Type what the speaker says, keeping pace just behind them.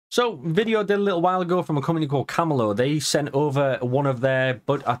So, video did a little while ago from a company called Camolo. They sent over one of their,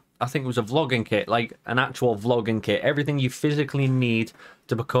 but I think it was a vlogging kit, like an actual vlogging kit. Everything you physically need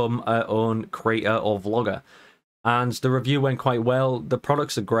to become our own creator or vlogger. And the review went quite well. The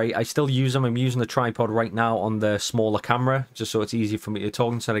products are great. I still use them. I'm using the tripod right now on the smaller camera, just so it's easy for me to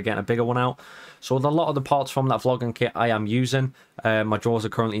talk instead of getting a bigger one out. So a lot of the parts from that vlogging kit I am using. My drawers are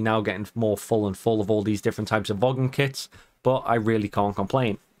currently now getting more full of all these different types of vlogging kits, but I really can't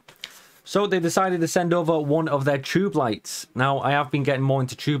complain. So they decided to send over one of their tube lights. Now, I have been getting more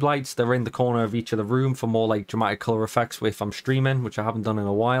into tube lights. They're in the corner of each of the room for more like dramatic color effects if I'm streaming, which I haven't done in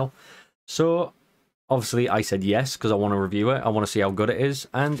a while. So obviously I said yes because I want to review it. I want to see how good it is.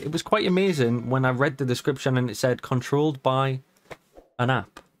 And it was quite amazing when I read the description and it said controlled by an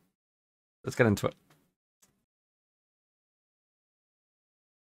app. Let's get into it.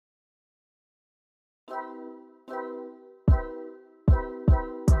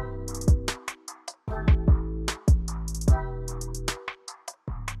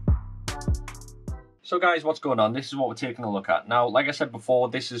 So guys, what's going on? This is what we're taking a look at. Now, like I said before,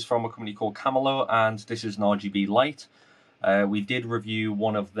 this is from a company called Camolo, and this is an RGB light. We did review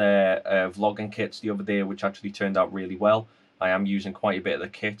one of their vlogging kits the other day, which actually turned out really well. I am using quite a bit of the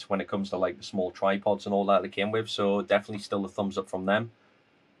kit when it comes to like the small tripods and all that they came with, so definitely still a thumbs up from them.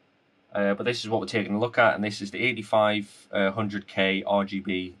 But this is what we're taking a look at, and this is the 8500K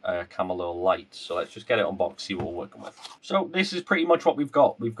RGB Camolo light. So let's just get it unboxed, see what we're working with. So this is pretty much what we've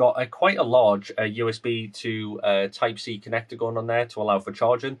got. We've got quite a large USB to Type-C connector going on there to allow for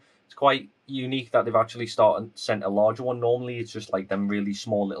charging. It's quite unique that they've actually sent a larger one. Normally it's just like them really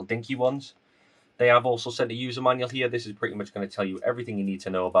small little dinky ones. They have also sent a user manual here. This is pretty much going to tell you everything you need to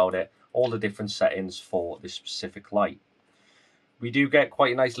know about it, all the different settings for this specific light. We do get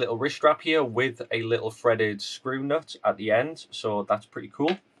quite a nice little wrist strap here with a little threaded screw nut at the end, so that's pretty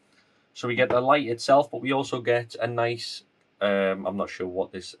cool. So we get the light itself, but we also get a nice, I'm not sure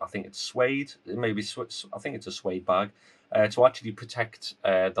what this, I think it's suede, maybe, I think it's a suede bag, to actually protect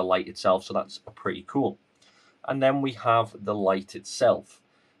the light itself, so that's pretty cool. And then we have the light itself.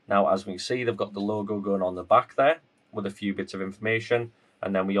 Now, as we can see, they've got the logo going on the back there with a few bits of information,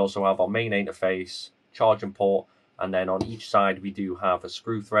 and then we also have our main interface, charging port, and then on each side we do have a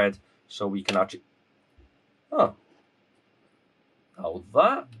screw thread, so we can actually... Oh. Now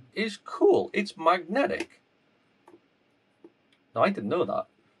that is cool. It's magnetic. Now, I didn't know that.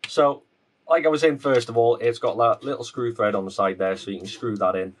 So, like I was saying, first of all, it's got that little screw thread on the side there, so you can screw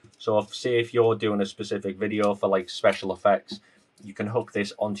that in. So, say if you're doing a specific video for like special effects, you can hook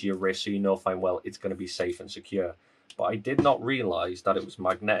this onto your wrist so you know fine well it's going to be safe and secure. But I did not realize that it was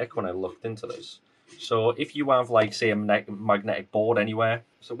magnetic when I looked into this. So if you have, like, say, a magnetic board anywhere,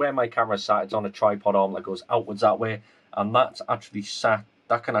 so where my camera's sat, it's on a tripod arm that goes outwards that way, and that's actually sat,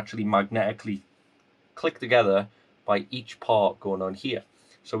 that can actually magnetically click together by each part going on here.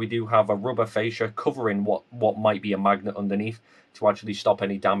 So we do have a rubber fascia covering what might be a magnet underneath to actually stop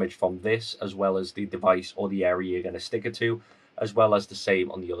any damage from this, as well as the device or the area you're going to stick it to, as well as the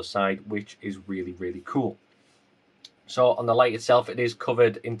same on the other side, which is really, really cool. So on the light itself, it is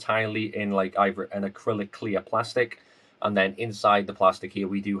covered entirely in like either an acrylic clear plastic, and then inside the plastic here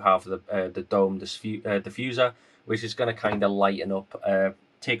we do have the dome diffuser, which is going to kind of lighten up,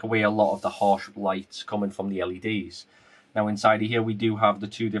 take away a lot of the harsh lights coming from the LEDs. Now inside of here we do have the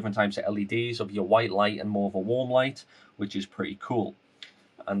two different types of LEDs, of your white light and more of a warm light, which is pretty cool.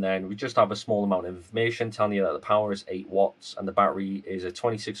 And then we just have a small amount of information telling you that the power is 8 watts and the battery is a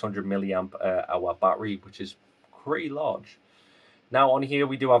 2600 milliamp hour battery, which is pretty large. Now on here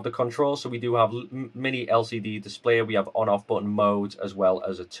we do have the control, so we do have mini LCD display, we have on-off button mode, as well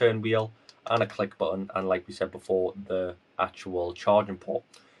as a turn wheel and a click button, and like we said before, the actual charging port.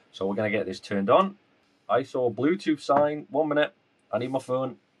 So we're going to get this turned on. I saw a Bluetooth sign. 1 minute, I need my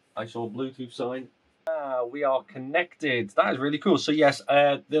phone. I saw a Bluetooth sign. We are connected. That is really cool. So yes,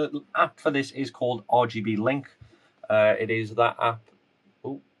 the app for this is called RGB Link. It is that app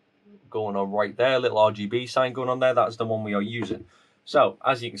going on right there, little RGB sign going on there. That's the one we are using. So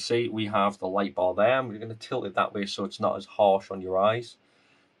as you can see, we have the light bar there, and we're going to tilt it that way so it's not as harsh on your eyes.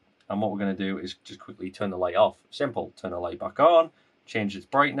 And what we're going to do is just quickly turn the light off. Simple. Turn the light back on, change its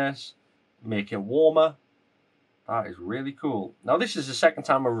brightness, make it warmer. That is really cool. Now this is the second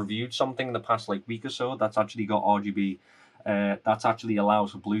time I've reviewed something in the past like week or so that's actually got RGB, that's actually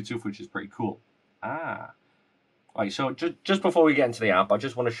allows for Bluetooth, which is pretty cool. Right, so just before we get into the app, I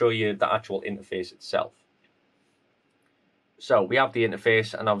just want to show you the actual interface itself. So we have the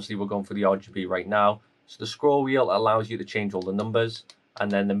interface, and obviously we're going for the RGB right now. So the scroll wheel allows you to change all the numbers. And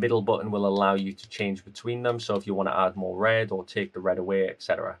then the middle button will allow you to change between them. So if you want to add more red or take the red away,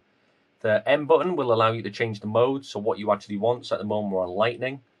 etc. The M button will allow you to change the mode, so what you actually want. So at the moment we're on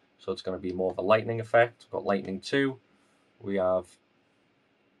lightning, so it's going to be more of a lightning effect. We've got lightning 2. We have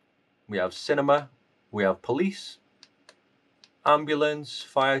cinema. We have police, ambulance,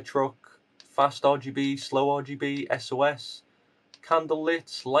 fire truck, fast RGB, slow RGB, SOS,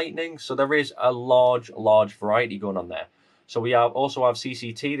 candlelit, lightning. So there is a large variety going on there. So we also have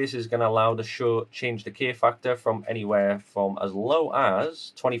CCT. This is going to allow to change the K factor from anywhere from as low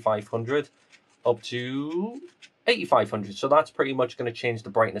as 2500 up to 8500. So that's pretty much going to change the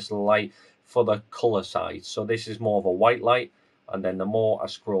brightness of the light for the color side. So this is more of a white light, and then the more I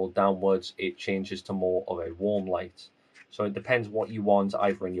scroll downwards, it changes to more of a warm light. So it depends what you want,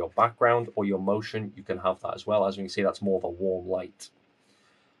 either in your background or your motion. You can have that as well. As you can see, that's more of a warm light.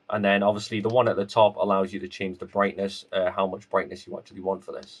 And then obviously the one at the top allows you to change the brightness, how much brightness you actually want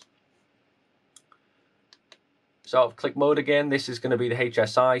for this. So click mode again. This is going to be the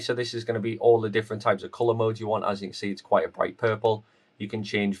HSI. So this is going to be all the different types of color modes you want. As you can see, it's quite a bright purple. You can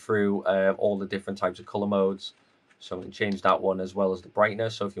change through all the different types of color modes. So I'm going to change that one as well as the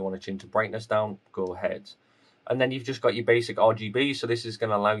brightness. So if you want to change the brightness down, go ahead. And then you've just got your basic RGB. So this is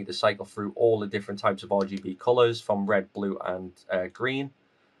going to allow you to cycle through all the different types of RGB colors from red, blue, and green.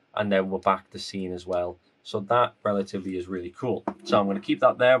 And then we're back to scene as well. So that relatively is really cool. So I'm going to keep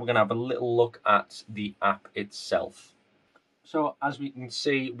that there. We're going to have a little look at the app itself. So as we can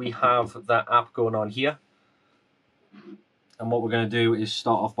see, we have that app going on here. And what we're going to do is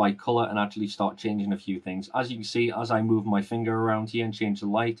start off by color and actually start changing a few things. As you can see, as I move my finger around here and change the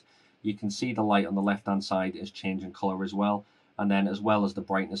light, you can see the light on the left hand side is changing color as well. And then as well as the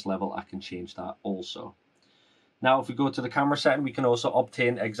brightness level, I can change that also. Now, if we go to the camera setting, we can also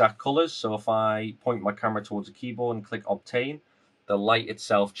obtain exact colors. So if I point my camera towards the keyboard and click obtain, the light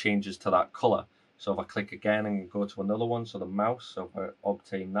itself changes to that color. So if I click again and go to another one, so the mouse, so if I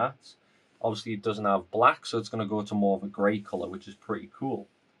obtain that, obviously it doesn't have black, so it's going to go to more of a gray color, which is pretty cool.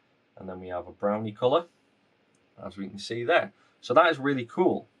 And then we have a brownie color, as we can see there. So that is really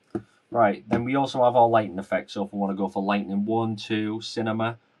cool. Right, then we also have our lighting effects. So if we want to go for lightning 1, 2,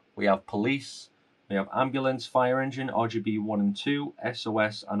 cinema, we have police. We have ambulance, fire engine, RGB 1 and 2,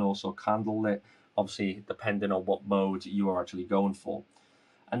 SOS, and also candlelit, obviously depending on what mode you are actually going for.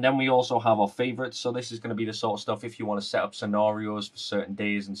 And then we also have our favorites. So this is going to be the sort of stuff, if you want to set up scenarios for certain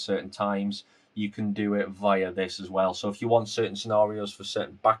days and certain times, you can do it via this as well. So if you want certain scenarios for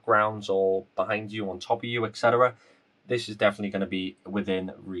certain backgrounds or behind you, on top of you, etc., this is definitely going to be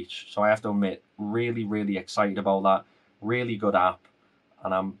within reach. So I have to admit, really excited about that. Really good app.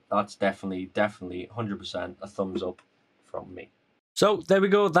 And that's definitely 100% a thumbs up from me. So there we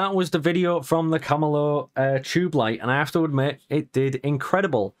go. That was the video from the Camolo tube light, and I have to admit, it did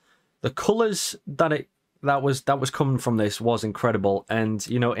incredible. The colors that was coming from this was incredible, and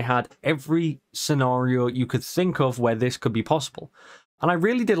you know, it had every scenario you could think of where this could be possible. And I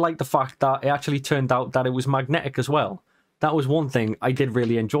really did like the fact that it actually turned out that it was magnetic as well. That was one thing I did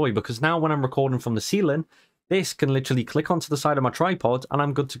really enjoy, because now when I'm recording from the ceiling, this can literally click onto the side of my tripod and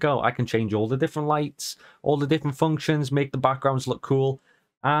I'm good to go. I can change all the different lights, all the different functions, make the backgrounds look cool,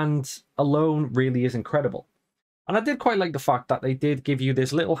 and alone really is incredible. And I did quite like the fact that they did give you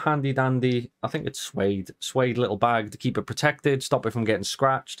this little handy dandy, I think it's suede little bag to keep it protected, stop it from getting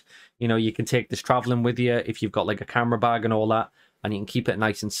scratched. You know, you can take this traveling with you if you've got like a camera bag and all that, and you can keep it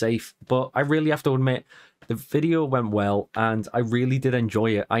nice and safe. But I really have to admit, the video went well, and I really did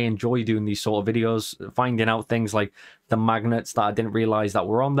enjoy it. I enjoy doing these sort of videos, finding out things like the magnets that I didn't realize that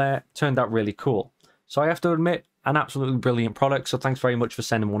were on there. Turned out really cool. So I have to admit, an absolutely brilliant product. So thanks very much for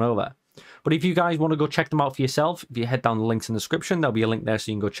sending one over. But if you guys want to go check them out for yourself, if you head down the links in the description, there'll be a link there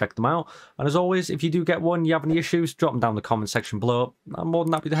so you can go check them out. And as always, if you do get one, you have any issues, drop them down in the comment section below. I'm more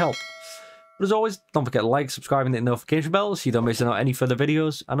than happy to help. But as always, don't forget to like, subscribe, and hit the notification bell so you don't miss out on any further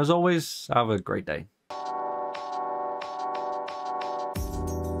videos. And as always, have a great day.